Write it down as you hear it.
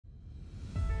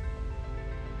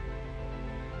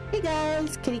Hey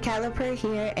guys, Kitty Caliper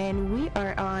here, and we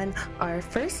are on our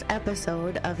first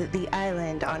episode of The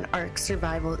Island on Ark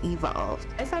Survival Evolved.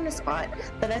 I found a spot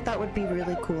that I thought would be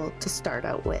really cool to start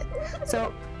out with.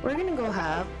 So we're gonna go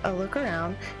have a look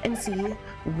around and see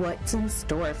what's in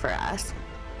store for us.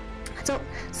 So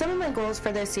some of my goals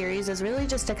for this series is really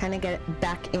just to kind of get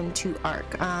back into Ark.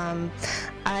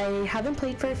 I haven't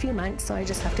played for a few months, so I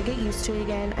just have to get used to it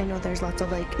again. I know there's lots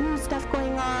of like new stuff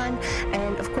going on,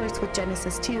 and of course with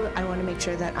Genesis 2, I want to make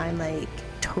sure that I'm like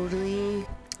totally,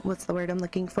 what's the word I'm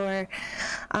looking for?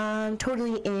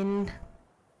 Totally in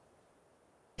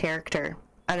character.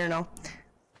 I don't know.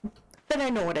 But I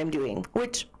know what I'm doing,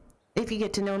 which if you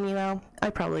get to know me well, I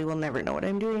probably will never know what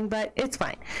I'm doing, but it's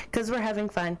fine because we're having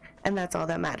fun and that's all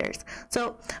that matters.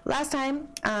 So last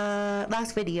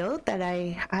video that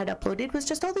I had uploaded was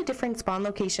just all the different spawn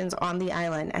locations on the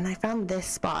island, and I found this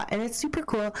spot and it's super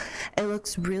cool. It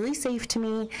looks really safe to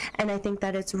me and I think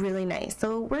that it's really nice.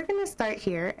 So we're gonna start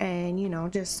here and, you know,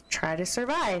 just try to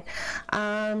survive.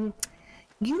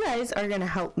 You guys are gonna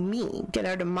help me get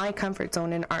out of my comfort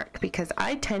zone in Ark because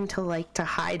I tend to like to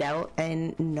hide out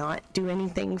and not do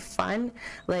anything fun.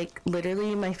 Like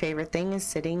literally my favorite thing is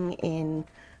sitting in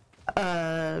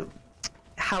a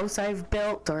house I've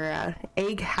built or a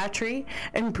egg hatchery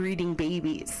and breeding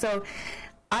babies. So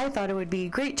I thought it would be a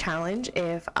great challenge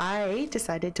if I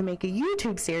decided to make a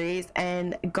YouTube series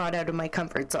and got out of my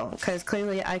comfort zone, because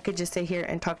clearly I could just sit here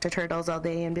and talk to turtles all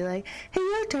day and be like, hey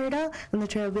yo turtle, and the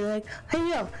turtle would be like,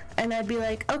 hey yo, and I'd be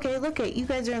like, okay, look it, you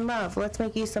guys are in love, let's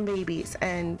make you some babies,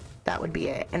 and that would be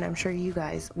it. And I'm sure you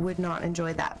guys would not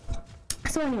enjoy that.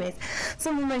 So anyways,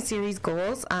 some of my series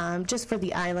goals just for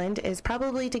the island is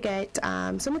probably to get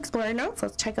some explorer notes.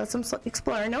 Let's check out some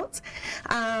explorer notes.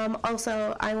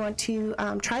 Also, I want to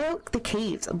try out the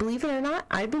caves. Believe it or not,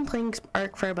 I've been playing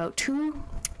Ark for about 2,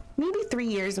 maybe 3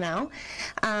 years now,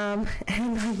 and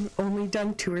I've only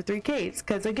done 2 or 3 caves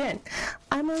because, again,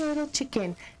 I'm a little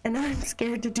chicken and I'm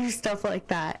scared to do stuff like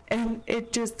that, and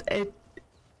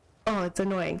oh, it's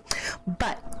annoying.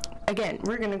 But again,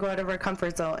 we're gonna go out of our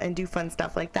comfort zone and do fun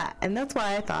stuff like that, and that's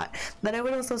why I thought that I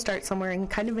would also start somewhere in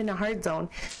kind of in a hard zone,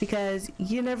 because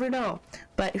you never know.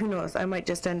 But who knows, I might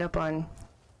just end up on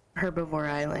Herbivore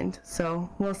Island, so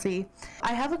we'll see.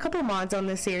 I have a couple mods on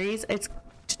this series. It's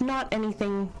not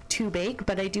anything too big,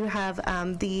 but I do have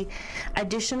the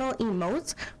additional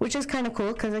emotes, which is kind of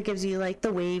cool because it gives you like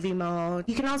the wave emote.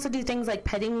 You can also do things like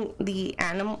petting the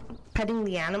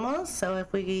animals. So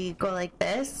if we go like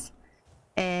this,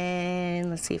 and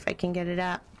let's see if I can get it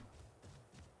up.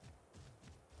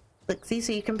 Look, see,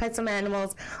 so you can pet some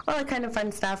animals, all that kind of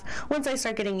fun stuff. Once I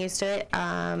start getting used to it,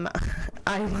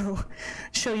 I will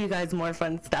show you guys more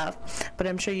fun stuff, but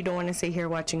I'm sure you don't want to sit here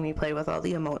watching me play with all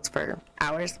the emotes for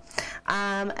hours.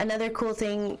 Another cool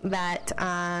thing that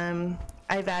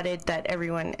I've added that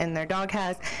everyone and their dog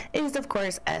has is, of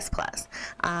course, S+.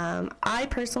 I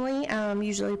personally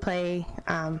usually play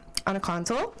on a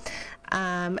console,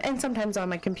 and sometimes on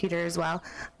my computer as well,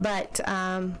 but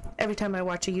every time I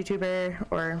watch a YouTuber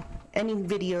or any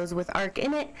videos with Ark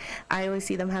in it, I always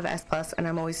see them have S+, and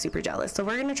I'm always super jealous. So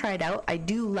we're gonna try it out. I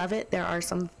do love it. There are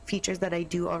some features that I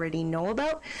do already know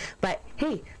about, but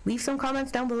hey, leave some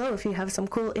comments down below if you have some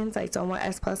cool insights on what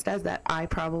S+ does that I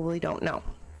probably don't know.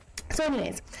 So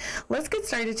anyways, let's get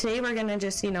started. Today we're gonna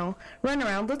just, you know, run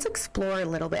around. Let's explore a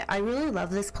little bit. I really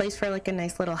love this place for like a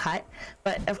nice little hut,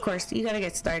 but of course you gotta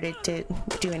get started to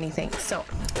do anything. So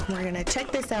we're gonna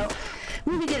check this out,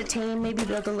 maybe get a tame, maybe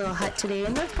build a little hut today,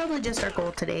 and that's probably just our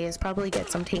goal today, is probably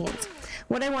get some tames.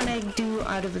 What I want to do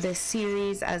out of this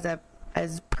series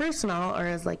as personal or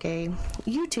as like a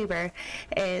YouTuber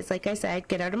is, like I said,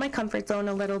 get out of my comfort zone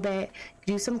a little bit,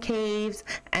 do some caves,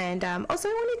 and also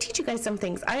I want to teach you guys some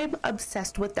things. I'm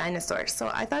obsessed with dinosaurs,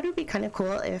 so I thought it would be kind of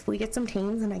cool if we get some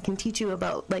tames and I can teach you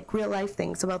about like real life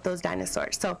things about those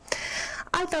dinosaurs. So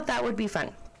I thought that would be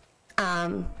fun.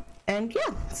 And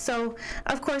yeah, so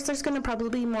of course there's going to probably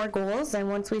be more goals, and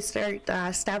once we start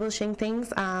establishing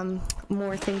things,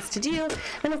 more things to do.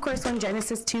 And of course when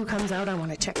Genesis 2 comes out, I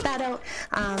want to check that out,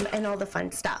 and all the fun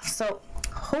stuff. So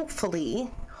hopefully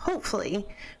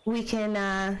we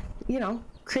can you know,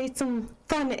 create some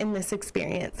fun in this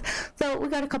experience. So we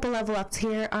got a couple level ups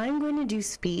here. I'm going to do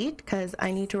speed because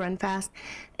I need to run fast,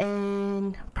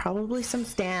 and probably some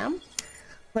stam.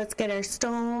 Let's get our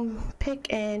stone pick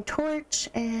and torch,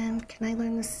 and can I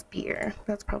learn the spear?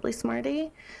 That's probably smarty.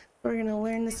 We're gonna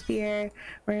learn the spear,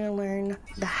 we're gonna learn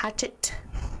the hatchet,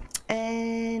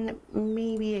 and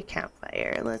maybe a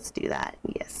campfire. Let's do that.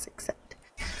 Yes, accept.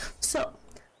 So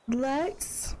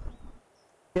let's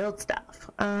build stuff.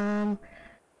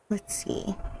 Let's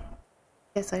see.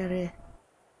 Guess I gotta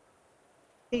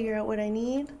figure out what I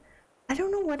need. I don't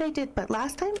know what I did, but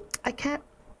last time I can't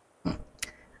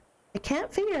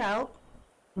figure out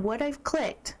what I've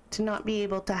clicked to not be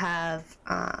able to have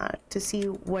to see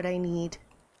what I need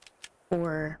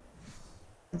for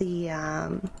the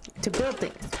to build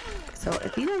things. So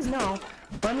if you guys know,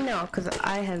 let me know, because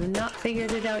I have not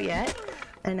figured it out yet,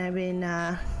 and I've been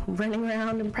running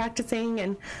around and practicing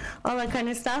and all that kind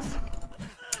of stuff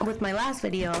with my last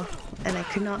video, and I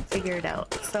could not figure it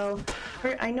out. So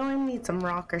I know I need some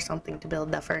rock or something to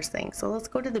build the first thing, so let's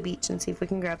go to the beach and see if we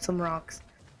can grab some rocks,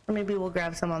 or maybe we'll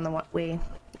grab some on the way,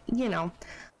 you know,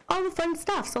 all the fun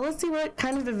stuff. So let's see what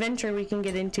kind of adventure we can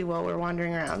get into while we're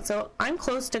wandering around. So I'm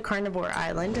close to Carnivore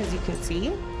Island, as you can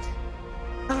see,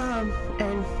 and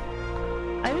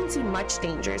I haven't seen much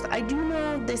dangers. I do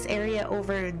know this area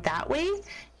over that way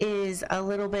is a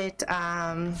little bit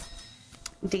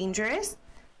dangerous.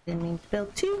 Didn't mean to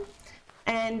build two.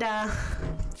 And I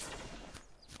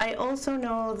also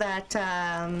know that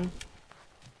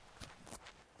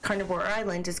Carnivore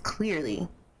Island is clearly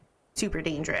super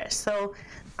dangerous. So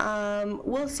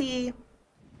we'll see.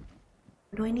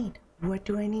 What do I need? What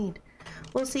do I need?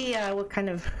 We'll see what kind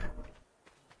of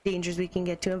dangers we can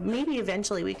get to. Maybe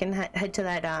eventually we can head to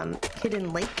that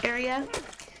hidden lake area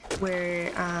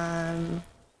where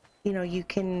you know, you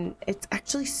can, it's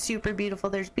actually super beautiful.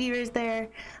 There's beavers there.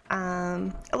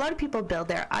 A lot of people build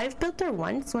there. I've built there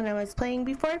once when I was playing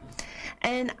before,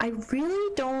 and I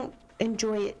really don't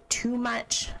enjoy it too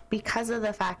much because of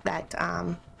the fact that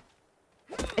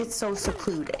it's so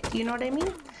secluded, you know what I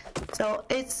mean? So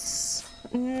it's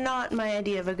not my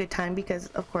idea of a good time, because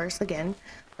of course, again,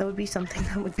 that would be something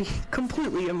that would be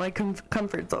completely in my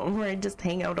comfort zone, where I just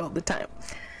hang out all the time.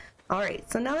 All right,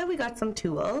 so now that we got some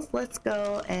tools, let's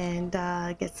go and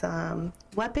get some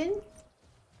weapons,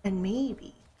 and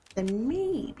maybe,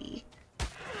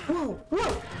 whoa, whoa,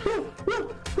 whoa, whoa,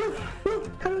 whoa, whoa,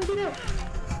 how do I get out?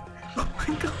 Oh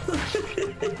my god.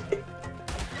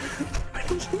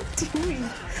 What are you doing?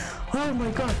 Oh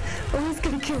my god. Oh, he's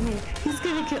gonna kill me. He's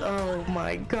gonna kill. Oh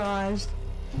my gosh.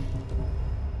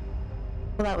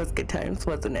 Well, that was good times,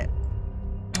 wasn't it?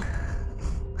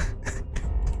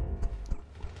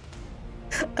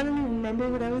 I don't even remember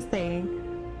what I was saying.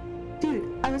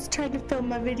 Dude, I was trying to film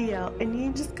my video, and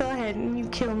you just go ahead and you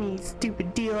kill me,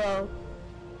 stupid dealo.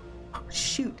 Oh,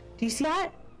 shoot. Do you see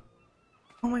that?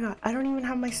 Oh my god, I don't even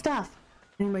have my stuff.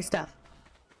 I need my stuff.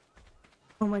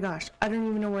 Oh my gosh, I don't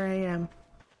even know where I am.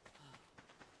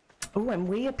 Oh, I'm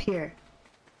way up here.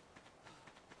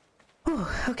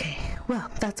 Oh, okay. Well,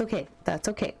 that's okay. That's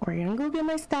okay. We're gonna go get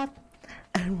my stuff,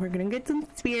 and we're gonna get some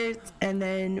spears, and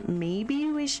then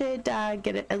maybe we should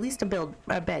get at least a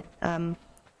bed,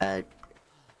 a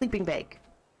sleeping bag.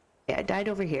 Yeah, I died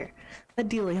over here. The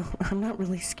dealio. I'm not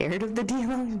really scared of the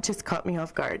dealio. It just caught me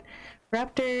off guard.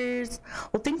 Raptors.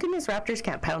 Well, thank goodness raptors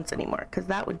can't pounce anymore, because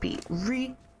that would be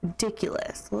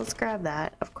ridiculous. So let's grab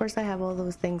that. Of course, I have all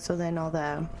those things, so then all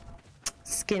the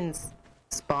skins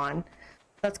spawn.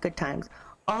 That's good times.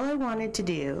 All I wanted to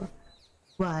do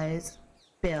was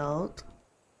build,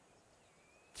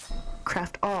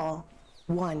 craft all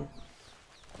one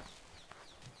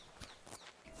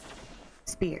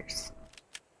spears.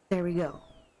 There we go.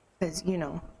 Because, you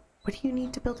know, what do you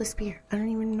need to build a spear? I don't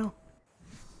even know.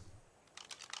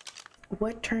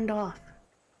 What turned off?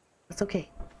 That's okay.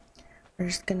 We're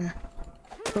just gonna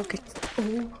focus.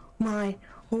 Oh my,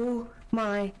 oh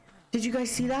my. Did you guys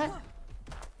see that?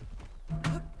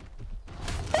 Oh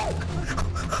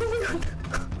my god.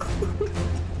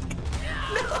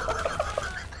 No.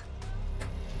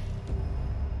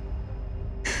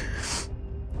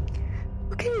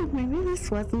 Okay, maybe this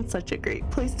wasn't such a great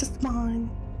place to spawn.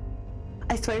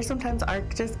 I swear sometimes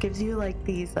Ark just gives you like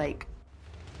these like,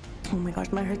 oh my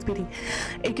gosh, my heart's beating.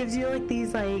 It gives you like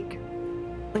these like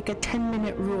a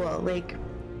 10-minute rule, like,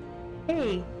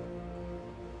 hey,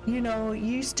 you know,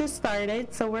 you just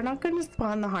started, so we're not going to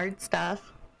spawn the hard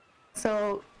stuff.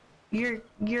 So you're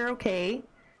okay.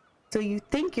 So you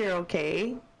think you're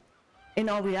okay. In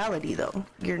all reality though,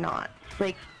 you're not.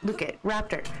 Like, look at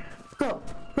Raptor. Go,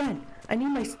 run. I need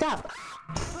my stuff.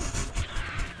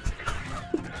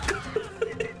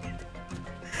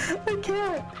 I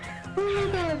can't. Oh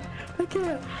my god. I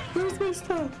can't. Where's my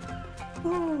stuff?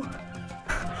 Oh.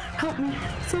 Help me.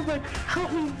 Someone,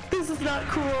 help me. This is not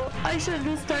cool. I shouldn't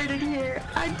have started here.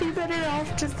 I'd be better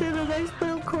off just in a nice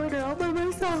little corner all by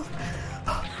myself.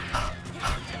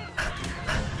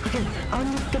 Okay,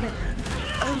 I'm gonna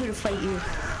fight you.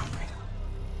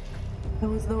 That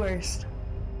was the worst.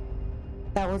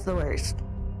 That was the worst.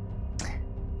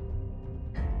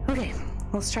 Okay,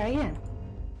 let's try again.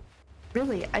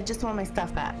 Really, I just want my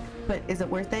stuff back. But is it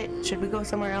worth it? Should we go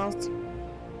somewhere else?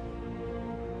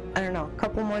 I don't know. A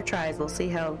couple more tries. We'll see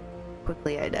how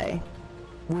quickly I die.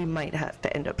 We might have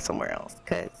to end up somewhere else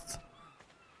because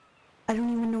I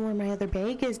don't even know where my other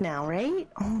bag is now, right?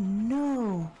 Oh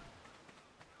no.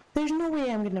 There's no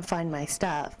way I'm gonna find my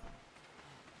stuff.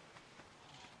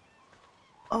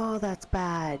 Oh, that's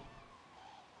bad.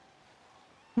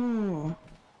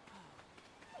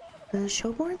 Does it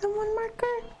show more than one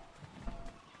marker?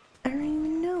 I don't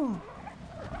even know.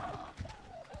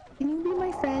 Can you be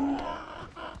my friend?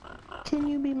 Can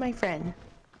you be my friend?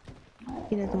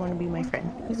 He doesn't want to be my friend.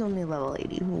 He's only level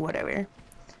 80. Whatever.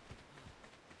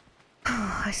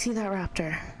 I see that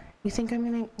raptor. You think I'm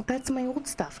gonna... That's my old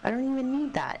stuff. I don't even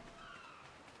need that.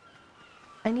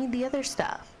 I need the other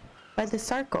stuff. By the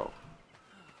circle.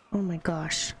 Oh my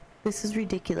gosh. This is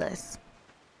ridiculous.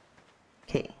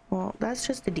 Okay. Well, that's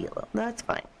just a deal. That's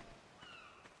fine.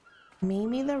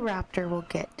 Maybe the raptor will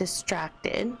get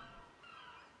distracted.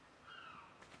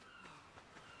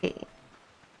 Okay.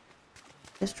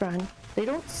 Just run. They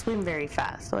don't swim very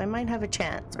fast, so I might have a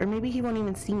chance. Or maybe he won't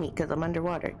even see me because I'm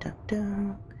underwater. Dun,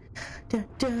 dun, dun,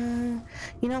 dun.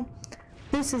 You know,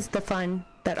 this is the fun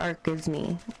that Ark gives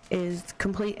me, is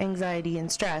complete anxiety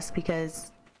and stress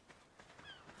because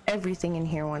everything in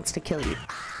here wants to kill you.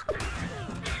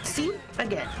 See?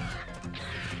 Again.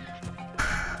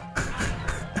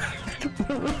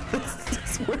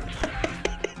 This is worth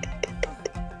it.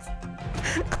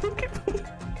 Look at me.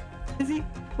 Is he...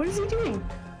 What is he doing?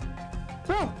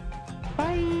 Bro,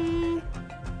 bye.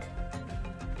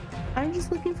 I'm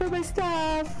just looking for my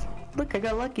stuff. Look, I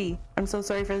got lucky. I'm so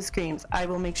sorry for the screams. I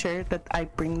will make sure that I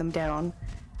bring them down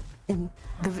in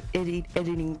the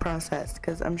editing process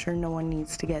because I'm sure no one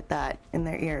needs to get that in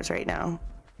their ears right now.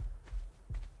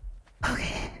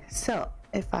 Okay, so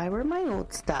if I were my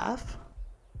old stuff...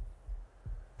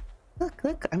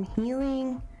 Look, I'm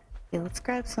healing. Okay, let's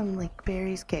grab some, like,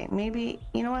 berries. Okay, maybe,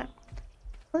 you know what?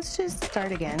 Let's just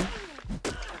start again.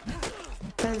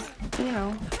 Because, you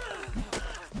know,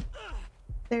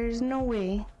 there's no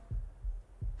way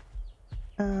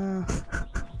I'm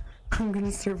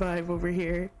gonna survive over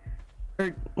here.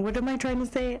 Or, what am I trying to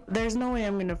say? There's no way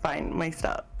I'm gonna find my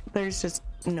stuff. There's just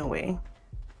no way.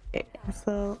 Okay,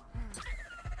 so...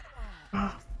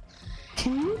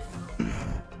 can you...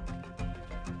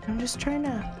 I'm just trying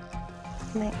to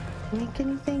make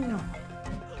anything. No.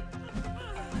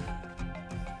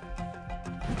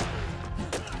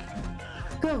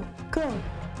 Go.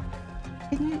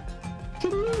 Can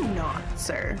you not,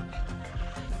 sir?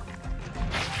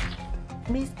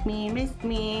 Missed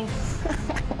me.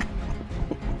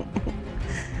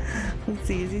 Let's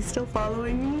see, is he still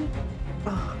following me?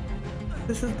 Oh,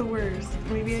 this is the worst.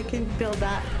 Maybe I can build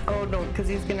that. Oh no, because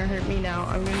he's gonna hurt me now.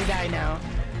 I'm gonna die now.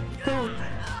 Go.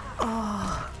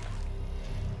 Oh,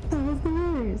 that was the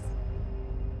worst.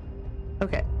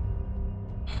 Okay.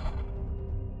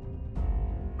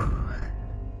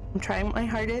 I'm trying my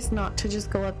hardest not to just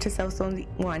go up to South Zone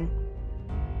 1.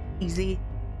 Easy.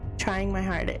 Trying my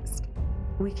hardest.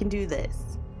 We can do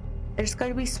this. I just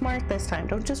gotta be smart this time.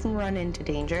 Don't just run into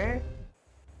danger.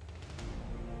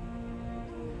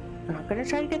 I'm not gonna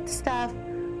try to get the stuff.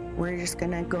 We're just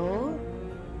gonna go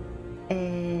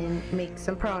and make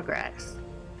some progress.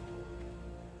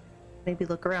 Maybe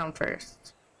look around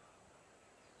first.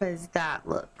 Because that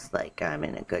looks like I'm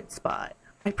in a good spot.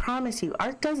 I promise you,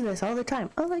 Ark does this all the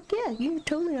time. I'm like, yeah, you're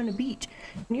totally on a beach.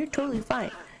 And you're totally fine.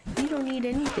 You don't need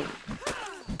anything.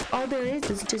 All there is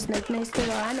just like nice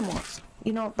little animals.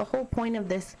 You know, the whole point of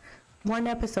this one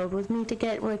episode was me to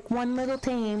get like one little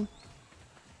tame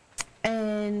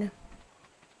and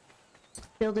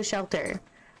build a shelter.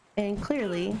 And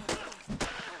clearly,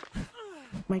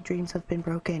 my dreams have been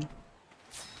broken.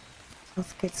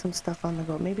 Let's get some stuff on the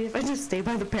go. Maybe if I just stay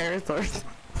by the parasaurs.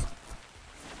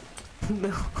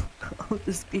 No, I'll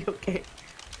just be okay.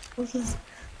 We'll just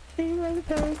stay by the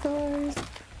parasaurs.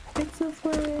 Get some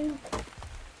wood.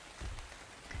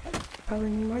 Probably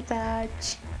need more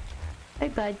thatch. Hey,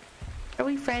 bud. Are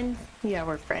we friends? Yeah,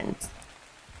 we're friends.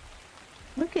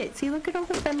 Look at all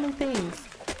the friendly things.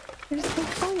 They're just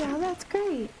like, oh yeah, that's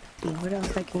great. See what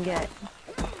else I can get.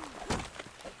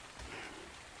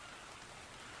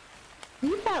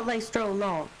 Leave that Lystro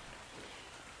alone.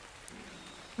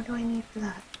 What do I need for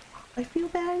that? I feel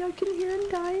bad. I can hear him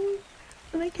dying,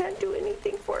 and I can't do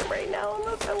anything for him right now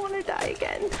unless I want to die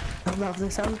again. I love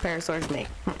the sound parasaurs make.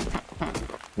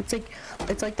 It's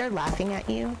like they're laughing at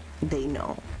you. They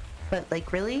know, but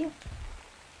like really,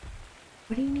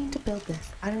 what do you need to build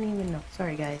this? I don't even know.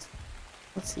 Sorry guys.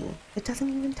 Let's see. It doesn't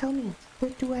even tell me.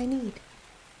 What do I need?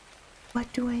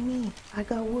 What do I need? I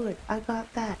got wood. I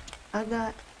got that. I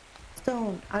got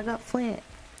stone. I got flint.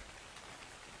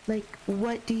 Like,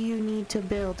 what do you need to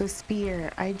build a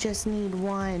spear? I just need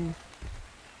one.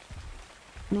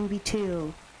 Maybe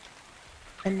two.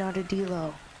 And not a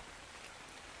D-Lo.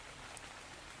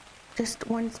 Just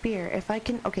one spear. If I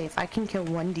can, okay, if I can kill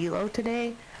one D-Lo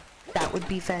today, that would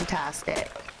be fantastic.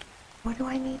 What do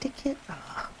I need to kill?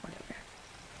 Oh, whatever.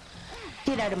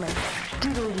 Get out of my,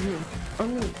 get over here.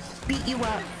 I'm gonna beat you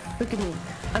up. Look at me.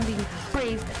 I'm being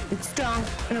brave and strong,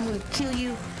 and I'm gonna kill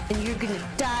you, and you're gonna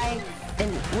die,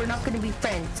 and we're not gonna be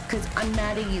friends, because I'm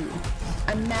mad at you.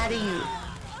 I'm mad at you.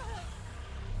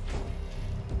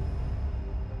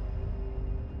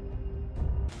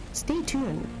 Stay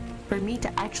tuned for me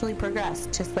to actually progress,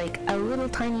 just like a little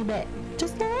tiny bit.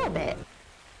 Just a little bit.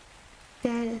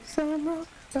 Get some rock.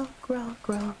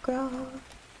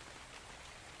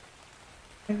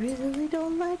 I really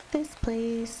don't like this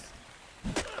place,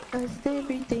 'cause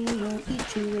everything will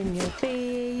eat you in your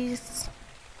face.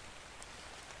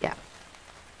 Yeah.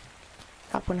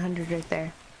 Top 100 right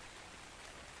there.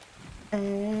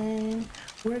 And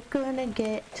we're gonna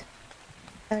get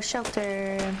a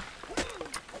shelter.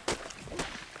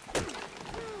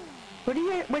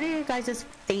 What are your guys'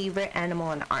 favorite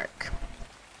animal in Ark?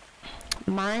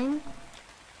 Mine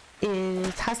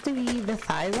has to be the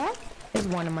thyla, is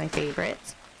one of my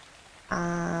favorites.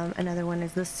 Another one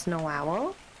is the snow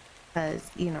owl,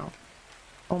 because, you know,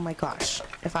 oh my gosh,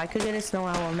 if I could get a snow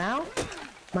owl now,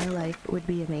 my life would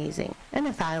be amazing. And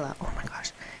a thyla, oh my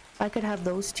gosh, if I could have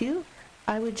those two,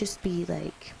 I would just be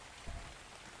like,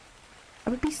 I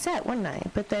would be set, wouldn't I?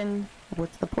 But then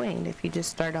what's the point if you just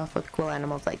start off with cool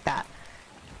animals like that?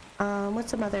 What's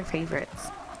some other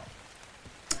favorites?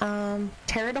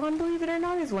 Pterodon, believe it or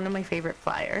not, is one of my favorite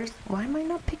flyers. Why am I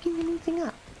not picking anything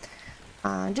up?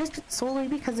 Just solely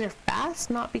because they're fast,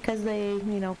 not because they,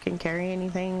 you know, can carry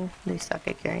anything. They suck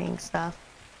at carrying stuff.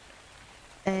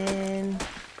 And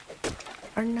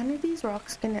are none of these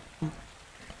rocks gonna...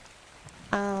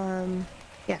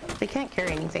 yeah, they can't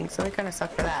carry anything, so they kind of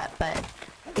suck for that. But,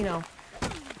 you know,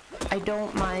 I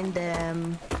don't mind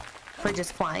them for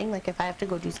just flying. Like, if I have to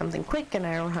go do something quick and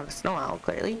I don't have a snow owl,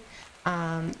 clearly,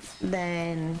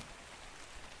 then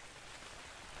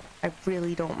I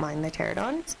really don't mind the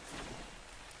pterodons.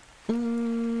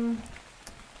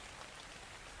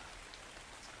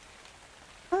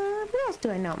 What else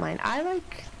do I not mind? I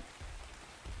like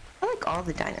all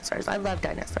the dinosaurs. I love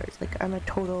dinosaurs. Like, I'm a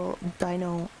total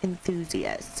dino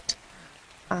enthusiast.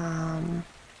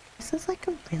 This is like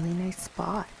a really nice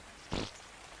spot.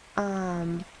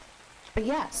 But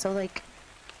yeah, so like,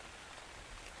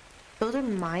 those are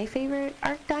my favorite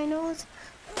Ark dinos.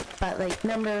 But like,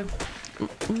 number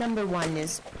one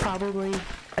is probably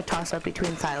a toss-up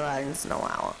between Thyla and Snow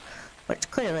Owl, which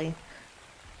clearly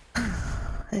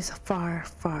is a far,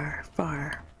 far,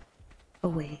 far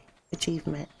away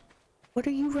achievement. What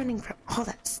are you running from? Oh,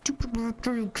 that stupid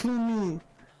bird kill me.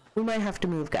 We might have to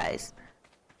move, guys.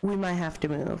 We might have to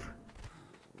move.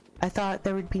 I thought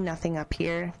there would be nothing up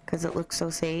here because it looks so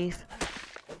safe,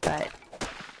 but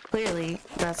clearly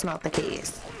that's not the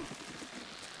case.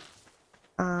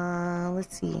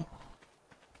 Let's see.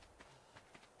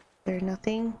 There's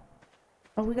nothing.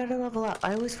 Oh, we gotta level up.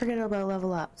 I always forget about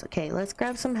level ups. Okay, let's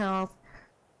grab some health.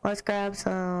 Let's grab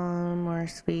some more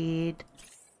speed.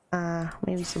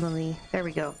 Maybe some of the... There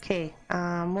we go. Okay,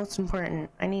 most important.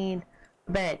 I need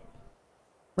a bed.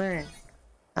 Learn.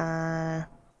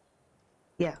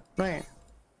 Yeah, learn.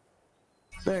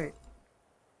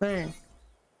 Learn.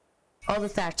 All the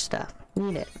thatch stuff.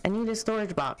 Need it. I need a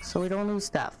storage box so we don't lose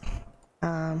stuff.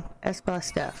 S+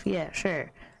 stuff. Yeah,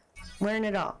 sure. Learn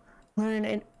it all. Learn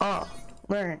it all.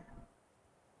 Learn.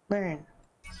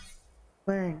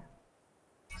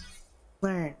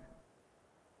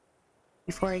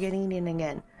 Before I get eaten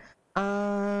again.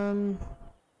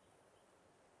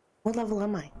 What level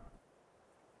am I?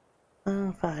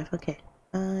 5. Okay.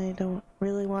 I don't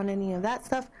really want any of that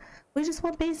stuff. We just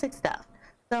want basic stuff.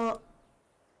 So,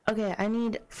 okay, I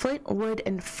need flint, wood,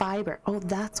 and fiber. Oh,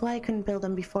 that's why I couldn't build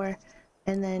them before.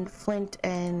 And then flint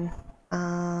and,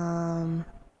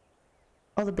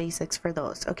 all the basics for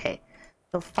those. Okay.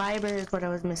 So fiber is what I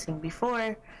was missing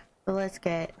before. So let's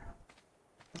get...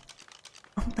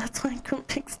 Oh, that's why I couldn't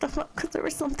pick stuff up, because there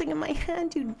was something in my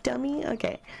hand, you dummy.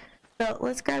 Okay. So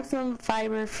let's grab some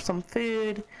fiber, some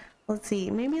food. Let's see,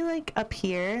 maybe like up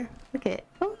here. Look at,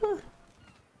 oh,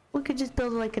 we could just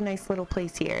build like a nice little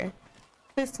place here.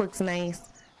 This looks nice,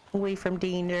 away from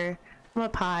danger. I'm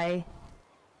up high.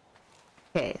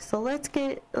 Okay, so let's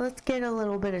get a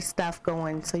little bit of stuff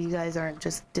going, so you guys aren't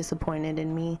just disappointed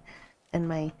in me and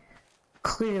my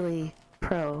clearly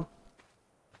pro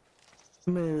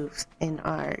moves in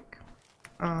Ark.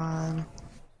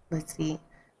 Let's see. As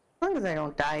long as I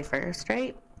don't die first,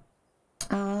 right?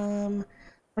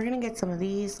 We're gonna get some of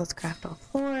these. Let's craft all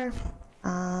 4.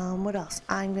 What else?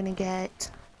 I'm gonna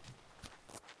get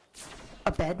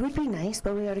a bed would be nice,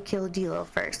 but we gotta kill a Dilo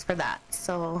first for that.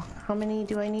 So how many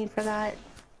do I need for that?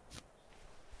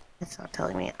 It's not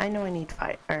telling me. I know I need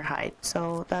hide,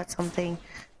 so that's something.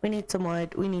 We need some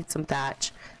wood, we need some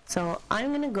thatch. So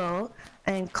I'm gonna go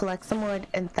and collect some wood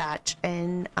and thatch,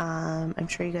 and I'm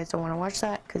sure you guys don't want to watch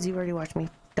that because you've already watched me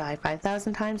die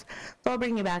 5,000 times. So I'll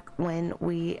bring you back when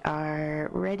we are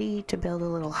ready to build a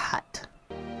little hut.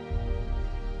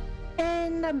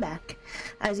 And I'm back.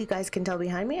 As you guys can tell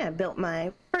behind me, I built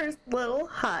my first little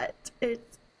hut.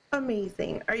 It's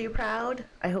amazing. Are you proud?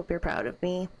 I hope you're proud of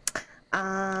me.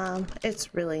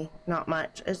 It's really not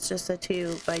much. It's just a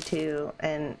 2x2,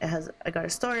 and it has, I got a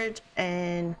storage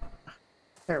and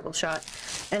terrible shot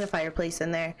and a fireplace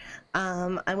in there.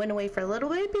 I went away for a little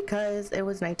bit because it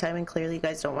was nighttime and clearly you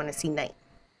guys don't want to see night.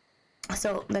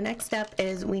 So the next step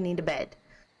is we need a bed.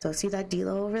 So see that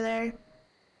Dilo over there?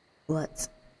 Let's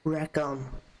wreck 'em.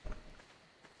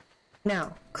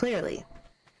 Now, clearly,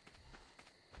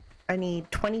 I need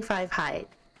 25 hide.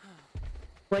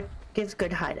 What gives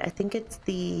good hide? I think it's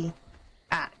the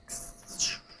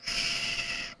axe.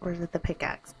 Or is it the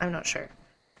pickaxe? I'm not sure.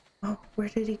 Oh, where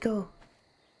did he go?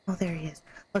 Oh, there he is.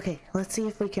 Okay, let's see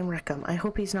if we can wreck him. I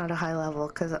hope he's not a high level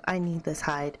because I need this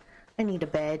hide. I need a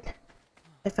bed.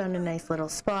 I found a nice little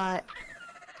spot.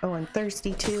 Oh, I'm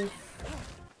thirsty too.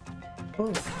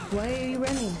 Oh, why are you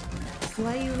running?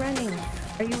 Why are you running?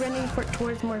 Are you running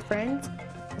towards more friends?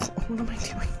 What am I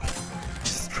doing?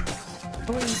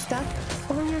 Oh, are you stuck?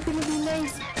 Oh, you're gonna be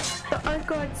nice. The Ark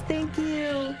gods, thank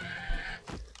you.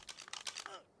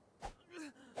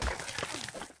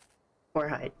 Or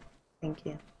hide. Thank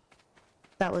you.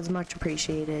 That was much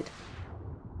appreciated.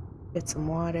 Get some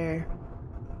water.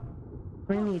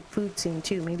 We're gonna need food soon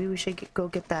too. Maybe we should go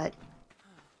get that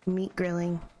meat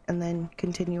grilling and then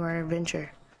continue our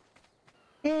adventure.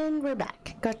 And we're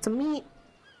back. Got some meat.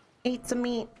 Ate some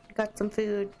meat. Got some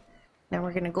food. Now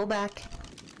we're gonna go back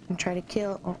and try to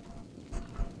kill.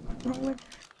 Oh,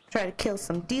 try to kill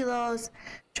some Dilos.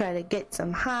 Try to get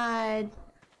some hide.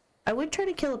 I would try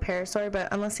to kill a parasaur, but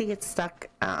unless he gets stuck,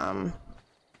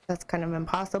 that's kind of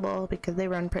impossible because they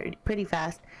run pretty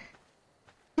fast.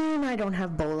 And I don't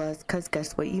have bolas, because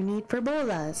guess what you need for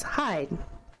bolas? Hide.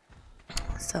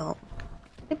 So,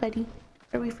 hey buddy.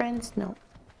 Are we friends? No.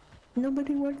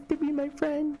 Nobody wants to be my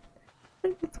friend.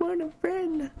 I just want a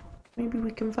friend. Maybe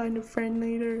we can find a friend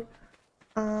later.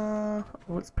 Oh,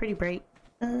 it's pretty bright.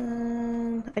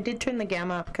 I did turn the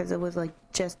gamma up because it was like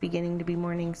just beginning to be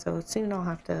morning, so soon I'll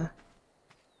have to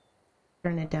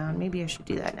turn it down. Maybe I should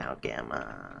do that now.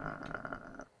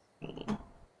 Gamma. A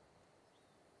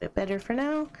bit better for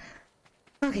now.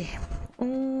 Okay.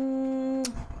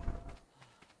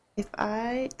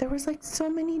 There was like so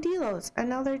many Dilos, and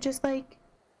now they're just like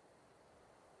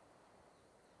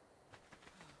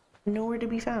nowhere to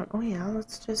be found. Oh yeah,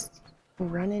 let's just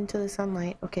run into the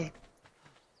sunlight. Okay.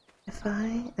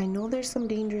 I know there's some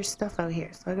dangerous stuff out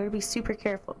here, so I gotta be super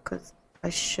careful because I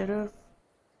should have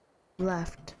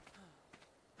left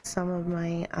some of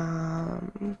my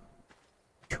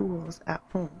tools at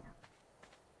home.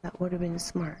 That would have been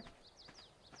smart.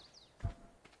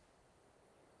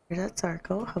 Here's that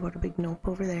Sarco. How about a big nope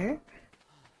over there?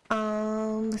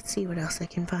 Let's see what else I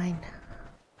can find.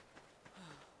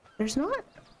 There's not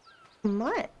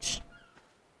much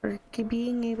for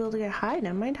being able to get hide.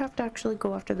 I might have to actually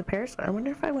go after the parasaur. I wonder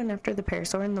if I went after the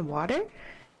parasaur in the water,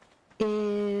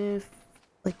 if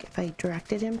I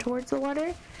directed him towards the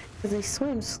water, because they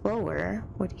swim slower.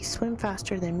 Would he swim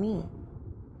faster than me?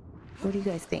 What do you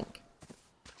guys think?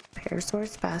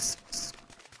 Parasaurs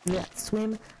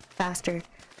swim faster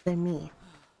than me.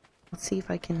 Let's see if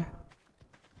I can.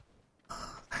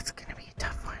 Oh, that's gonna be a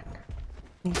tough one.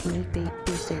 Need to make bait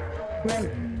boosted.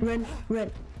 Run, run,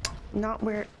 run. Not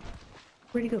where'd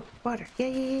he go? Water.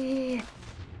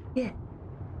 Yeah.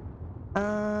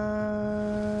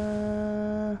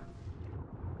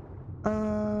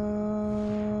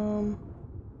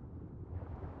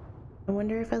 I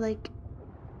wonder if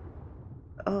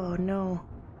oh no.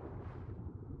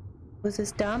 Was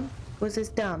this dumb? Was this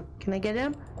dumb? Can I get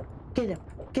him? Get him.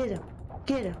 Get him.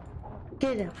 Get him.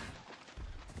 Get him.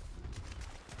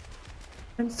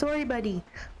 I'm sorry, buddy.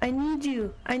 I need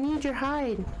you. I need your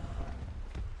hide.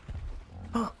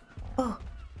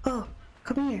 Oh,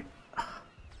 come here. Oh,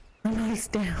 nice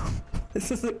down.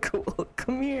 This isn't cool.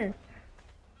 Come here.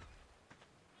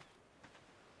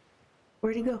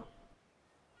 Where'd he go?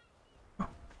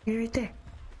 You're right there.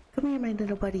 Come here, my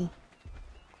little buddy.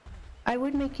 I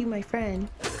would make you my friend.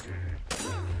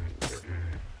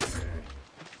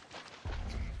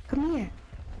 Come here.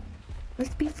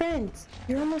 Let's be friends.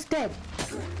 You're almost dead.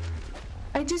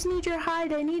 I just need your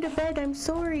hide. I need a bed. I'm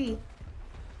sorry.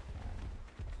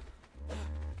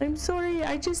 I'm sorry.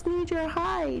 I just need your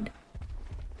hide.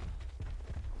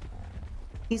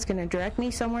 He's gonna direct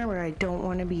me somewhere where I don't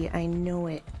want to be. I know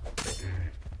it.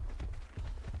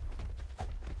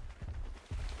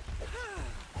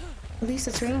 At least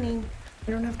it's raining.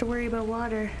 I don't have to worry about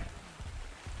water.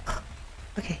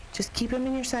 Okay, just keep him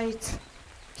in your sights.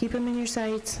 Keep him in your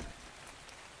sights.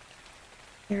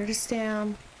 Here to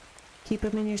stam. Keep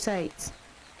him in your sights.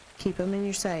 Keep him in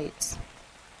your sights.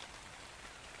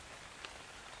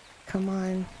 Come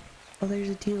on. Oh, there's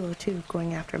a Dilo too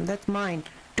going after him. That's mine.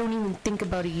 Don't even think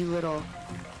about it, you little...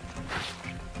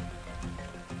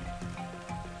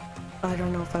 I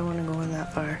don't know if I want to go in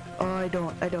that far. Oh, I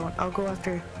don't. I'll go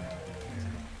after...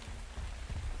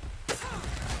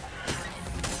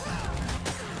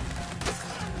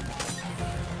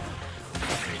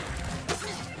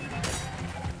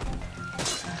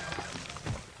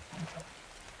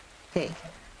 Okay,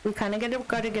 we kind of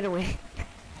gotta get away,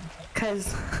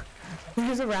 cause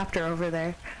there's a raptor over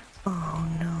there. Oh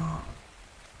no.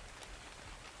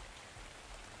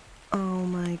 Oh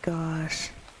my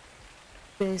gosh.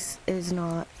 This is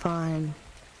not fun.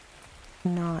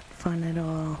 Not fun at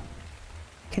all.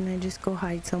 Can I just go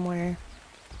hide somewhere?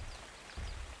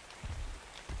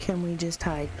 Can we just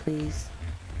hide, please?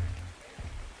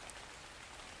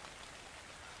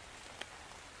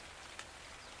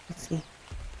 Let's see.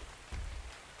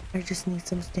 I just need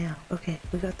some stam. Okay,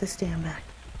 we got the stam back.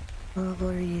 What level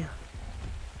are you?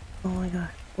 Oh my god.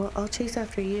 Well, I'll chase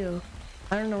after you.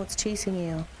 I don't know what's chasing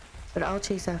you, but I'll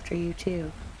chase after you too.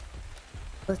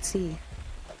 Let's see.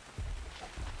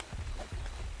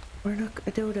 We're not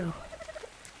a dodo.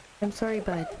 I'm sorry,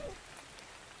 bud.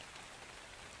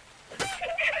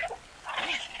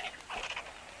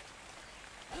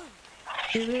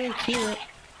 You're really cute.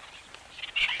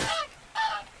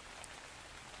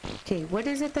 Okay, what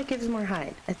is it that gives more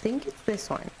hide? I think it's this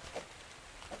one.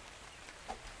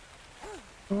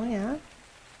 Oh yeah.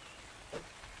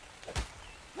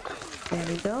 There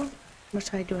we go. How much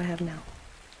hide do I have now?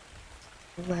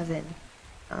 11.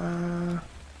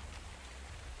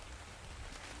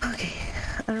 Okay.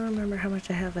 I don't remember how much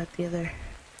I have at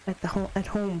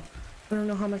home. I don't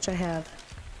know how much I have.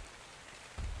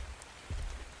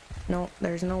 No,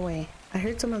 there's no way. I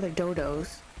heard some other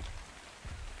dodos.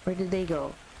 Where did they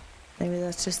go? Maybe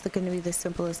that's just going to be the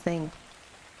simplest thing.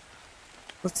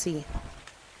 Let's see.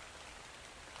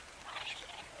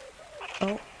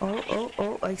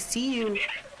 Oh, I see you.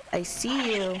 I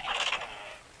see you.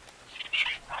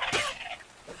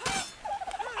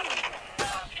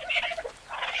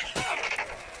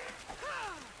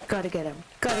 Gotta get him.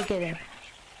 Gotta get him.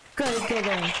 Gotta get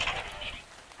him.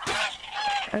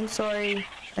 I'm sorry.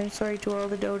 I'm sorry to all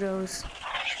the dodos.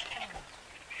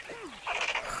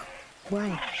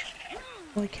 Why?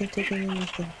 Oh, I can't take in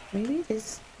anything. Maybe it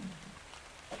is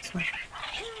this one.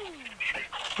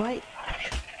 Why?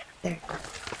 There.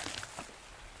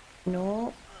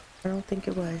 No, I don't think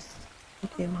it was.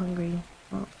 Okay, I'm hungry.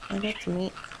 Oh, I got some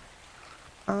meat.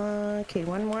 Okay,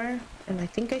 one more, and I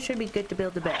think I should be good to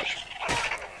build a bed.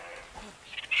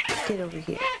 Get over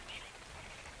here.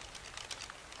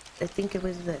 I think it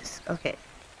was this. Okay,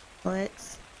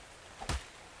 let's...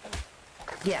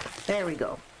 Yeah, there we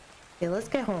go. Okay, let's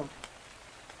get home.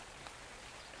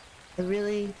 I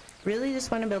really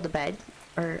just want to build a bed,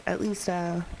 or at least,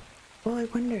 oh, I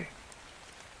wonder.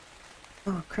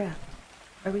 Oh, crap.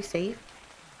 Are we safe?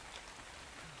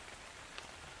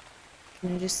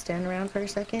 Can I just stand around for a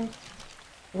second?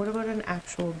 What about an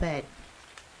actual bed?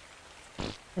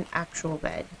 An actual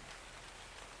bed.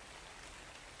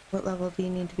 What level do you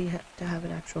need to be to have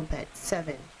an actual bed?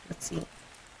 7. Let's see.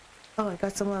 Oh, I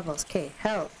got some levels. Okay,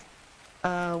 health.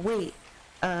 Wait.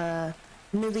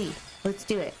 Melee. Let's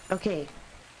do it. Okay.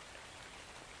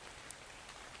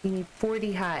 You need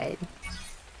 40 hide.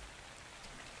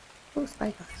 Oh,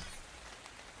 spyglass.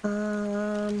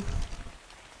 Oh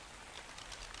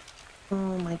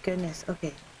my goodness.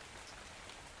 Okay.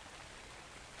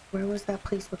 Where was that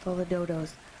place with all the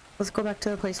dodos? Let's go back to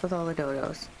the place with all the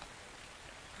dodos.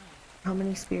 How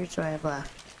many spirits do I have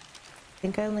left? I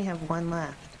think I only have 1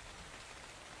 left.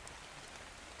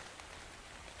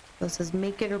 This says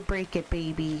make it or break it,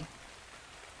 baby.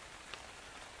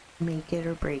 Make it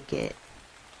or break it.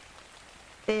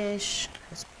 Fish.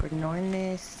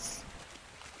 Aspernornis.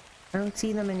 I don't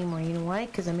see them anymore. You know why?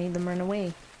 Because I made them run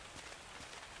away.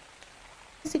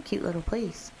 It's a cute little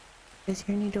place. You guys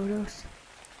hear any dodos?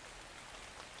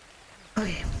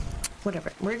 Okay,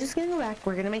 whatever. We're just gonna go back.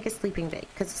 We're gonna make a sleeping bag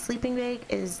because a sleeping bag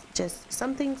is just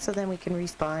something so then we can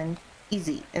respawn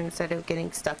easy instead of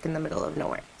getting stuck in the middle of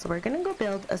nowhere. So we're gonna go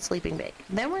build a sleeping bag.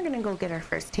 Then we're gonna go get our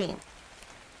first tame.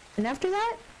 And after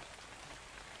that,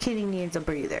 Kitty needs a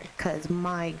breather because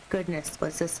my goodness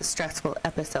was this a stressful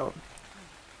episode.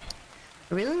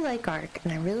 I really like Ark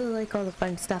and I really like all the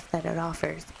fun stuff that it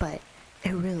offers, but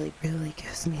it really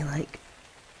gives me like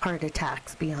heart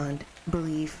attacks beyond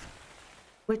belief,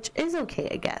 which is okay,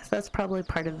 I guess. That's probably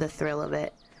part of the thrill of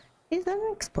it. Is that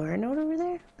an explorer note over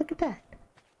there? Look at that.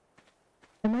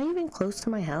 Am I even close to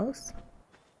my house?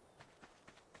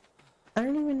 I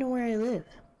don't even know where I live.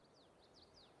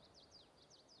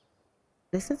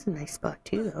 This is a nice spot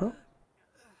too, though.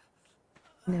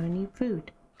 Now I need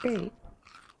food. Great.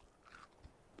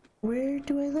 Where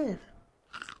do I live?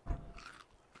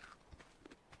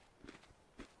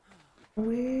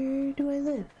 Where do I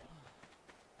live?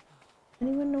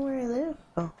 Anyone know where I live?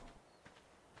 Oh.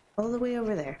 All the way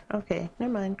over there. Okay,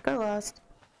 never mind. Got lost.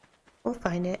 We'll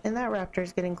find it. And that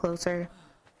raptor's getting closer.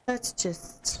 That's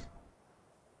just...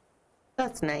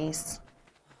 That's nice.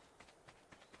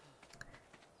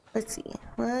 Let's see.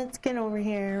 Let's get over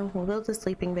here. We'll build a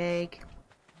sleeping bag.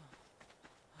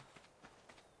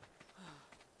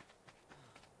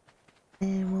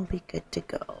 And we'll be good to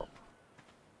go.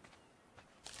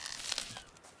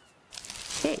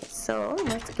 Okay, so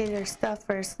let's get our stuff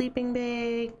for a sleeping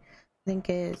bag. I think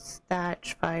it's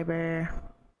thatch, fiber,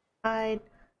 hide.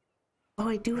 Oh,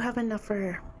 I do have enough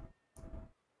for...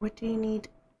 What do you need?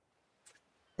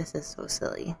 This is so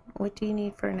silly. What do you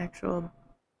need for an actual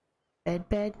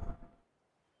bed?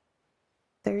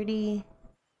 30,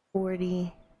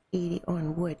 40, 80. Oh,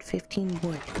 and wood. 15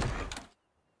 wood.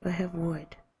 Do I have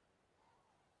wood?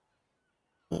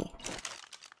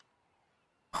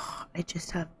 Oh, I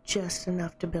just have just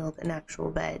enough to build an actual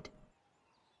bed.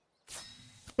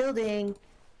 Building!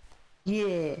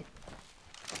 Yeah!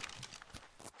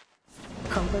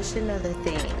 Accomplished another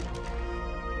thing.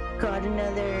 Got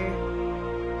another...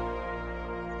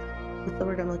 What's the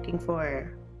word I'm looking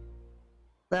for?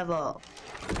 Level.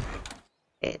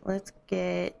 Okay, let's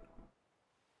get...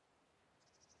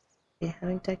 Okay,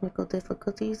 having technical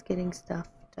difficulties getting stuff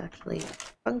to actually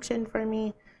function for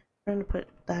me. We're gonna put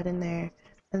that in there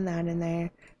and that in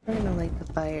there. We're gonna light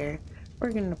the fire.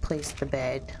 We're gonna place the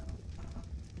bed.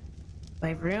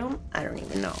 My room? I don't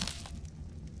even know.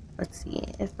 Let's see.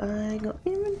 If I go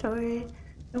inventory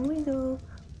and we go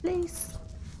place.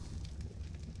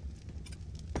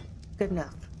 Good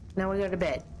enough. Now we go to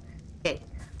bed. Okay,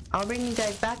 I'll bring you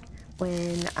guys back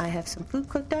when I have some food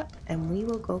cooked up and we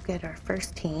will go get our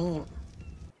first tame.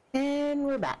 And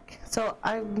we're back. So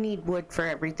I need wood for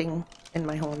everything in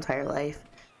my whole entire life.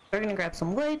 We're gonna grab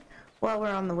some wood. While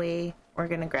we're on the way, we're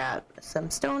gonna grab some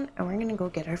stone and we're gonna go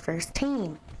get our first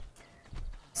tame.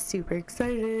 Super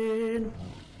excited.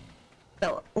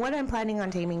 So what I'm planning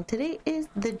on taming today is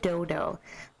the dodo.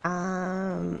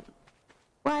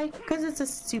 Why? Because it's a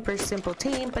super simple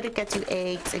tame, but it gets you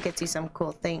eggs, it gets you some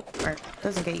cool thing, or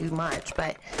doesn't get you much,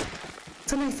 but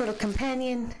it's a nice little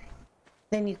companion.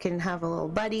 Then you can have a little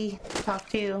buddy to talk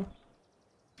to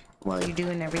while you're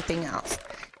doing everything else.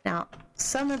 Now,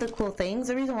 some of the cool things,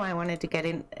 the reason why I wanted to get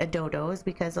in a dodo is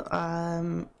because,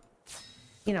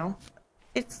 you know,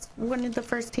 it's one of the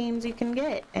first tames you can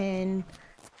get, and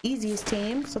easiest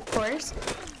tames, of course.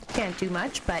 Can't do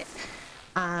much, but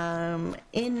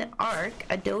in Ark,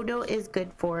 a dodo is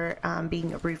good for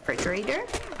being a refrigerator.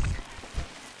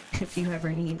 If you ever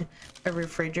need a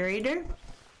refrigerator.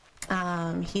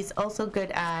 He's also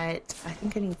good at, I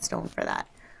think I need stone for that,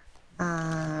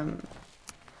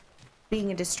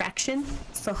 being a distraction.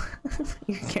 So if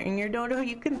you're carrying your dodo,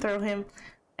 you can throw him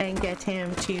and get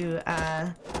him to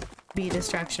be a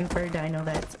distraction for a dino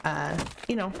that's,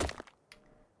 you know,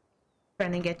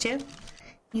 trying to get you.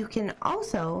 You can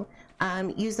also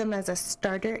use them as a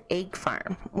starter egg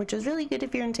farm, which is really good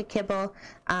if you're into kibble,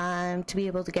 to be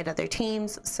able to get other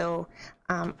tames. So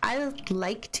I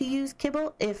like to use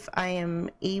kibble if I am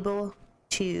able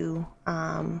to,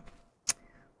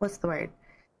 what's the word?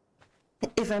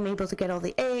 If I'm able to get all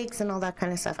the eggs and all that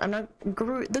kind of stuff. I'm not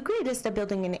the greatest at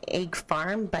building an egg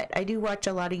farm, but I do watch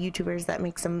a lot of YouTubers that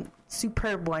make some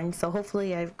superb ones, so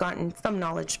hopefully I've gotten some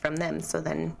knowledge from them, so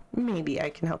then maybe I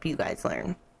can help you guys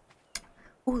learn.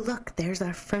 Oh, look, there's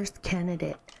our first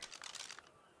candidate.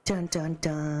 Dun dun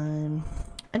dun.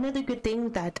 Another good thing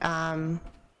that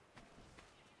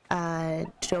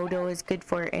dodo is good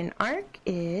for in Ark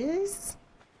is,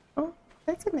 oh,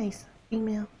 that's a nice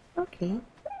female. Okay.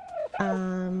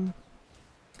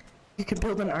 You could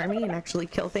build an army and actually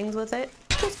kill things with it,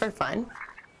 just for fun.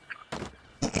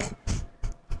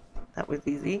 That was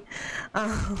easy.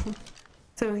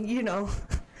 So, you know,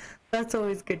 that's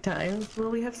always good times. Well,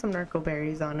 we have some narco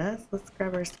berries on us. Let's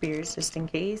grab our spears just in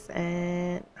case.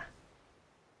 And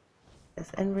this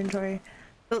inventory.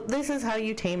 So this is how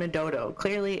you tame a dodo.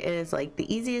 Clearly it is like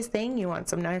the easiest thing. You want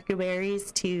some narco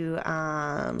berries to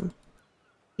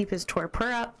keep his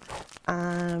torpor up.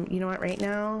 You know what, right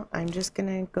now I'm just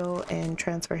gonna go and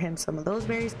transfer him some of those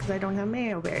berries because I don't have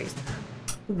mayo berries.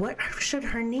 What should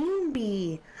her name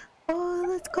be? Oh,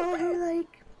 let's call her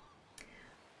like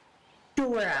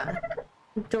Dora.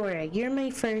 Dora, you're my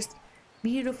first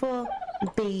beautiful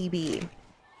baby.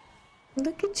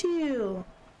 Look at you.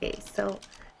 Okay, so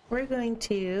we're going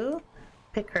to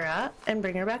pick her up and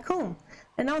bring her back home.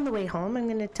 And on the way home, I'm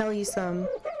going to tell you some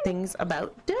things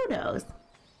about dodos.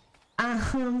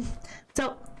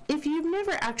 So if you've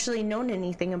never actually known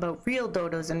anything about real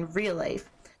dodos in real life,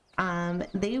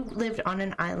 they lived on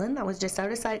an island that was just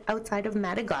outside of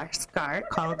Madagascar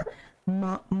called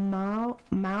Mauritius.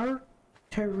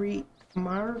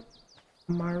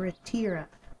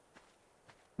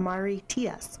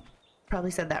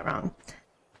 Probably said that wrong.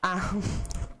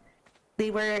 They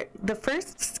were the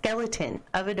first skeleton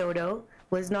of a dodo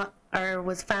was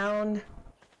found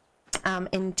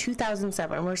in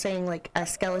 2007. We're saying like a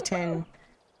skeleton,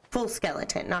 full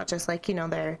skeleton, not just like, you know,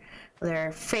 their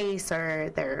face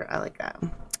or their like a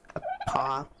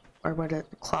paw or what a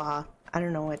claw. I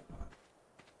don't know what.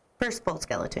 First full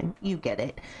skeleton, you get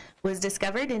it, was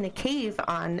discovered in a cave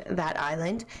on that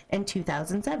island in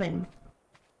 2007.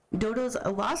 Dodos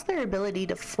lost their ability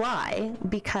to fly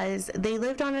because they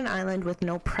lived on an island with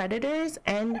no predators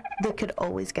and they could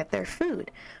always get their food,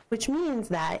 which means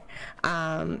that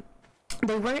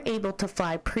they weren't able to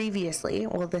fly previously.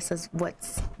 Well, this is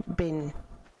what's been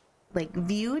like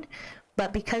viewed,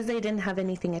 but because they didn't have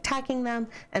anything attacking them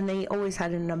and they always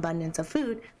had an abundance of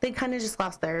food, they kind of just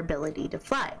lost their ability to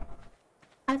fly.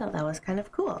 I thought that was kind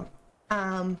of cool.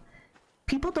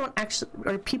 People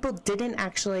didn't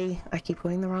actually, I keep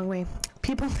going the wrong way.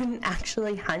 People didn't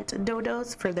actually hunt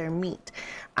dodos for their meat.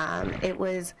 It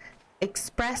was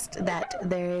expressed that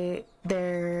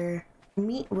their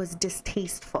meat was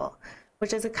distasteful,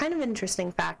 which is a kind of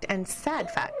interesting fact and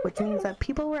sad fact, which means that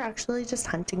people were actually just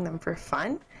hunting them for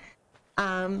fun.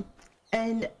 And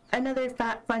another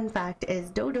fun fact is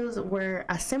dodos were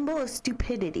a symbol of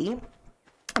stupidity.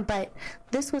 But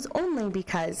this was only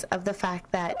because of the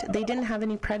fact that they didn't have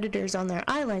any predators on their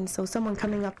island, so someone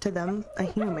coming up to them, a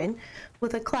human,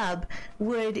 with a club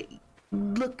would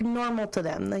look normal to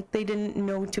them, like they didn't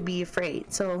know to be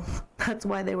afraid. So that's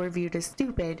why they were viewed as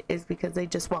stupid, is because they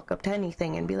just walk up to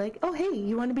anything and be like, oh hey,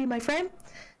 you want to be my friend?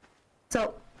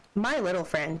 So my little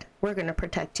friend, we're going to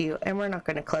protect you and we're not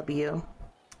going to club you.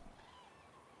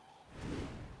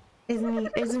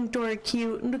 Isn't Dora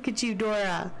cute? Look at you,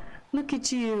 Dora. Look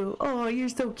at you. Oh, you're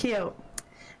so cute.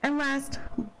 And last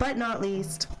but not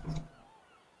least,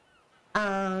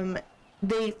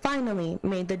 they finally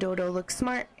made the dodo look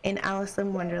smart in Alice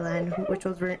in Wonderland, which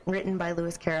was written by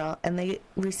Lewis Carroll, and they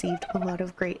received a lot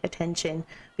of great attention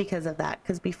because of that,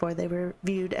 because before they were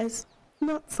viewed as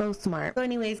not so smart. So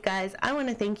anyways, guys, I want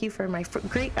to thank you for my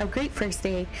great first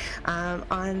day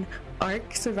on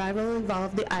Ark Survival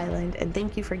Evolved the island, and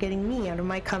thank you for getting me out of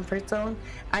my comfort zone.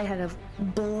 I had a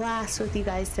blast with you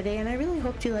guys today, and I really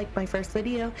hoped you liked my first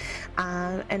video,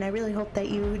 and I really hope that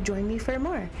you join me for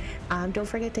more. Don't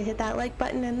forget to hit that like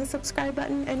button and the subscribe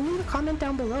button, and leave a comment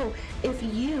down below if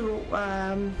you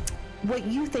what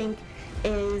you think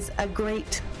is a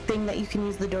great thing that you can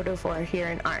use the dodo for here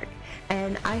in Ark.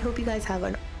 And I hope you guys have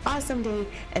an awesome day,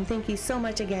 and thank you so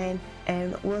much again,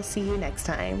 and we'll see you next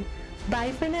time.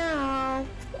 Bye for now.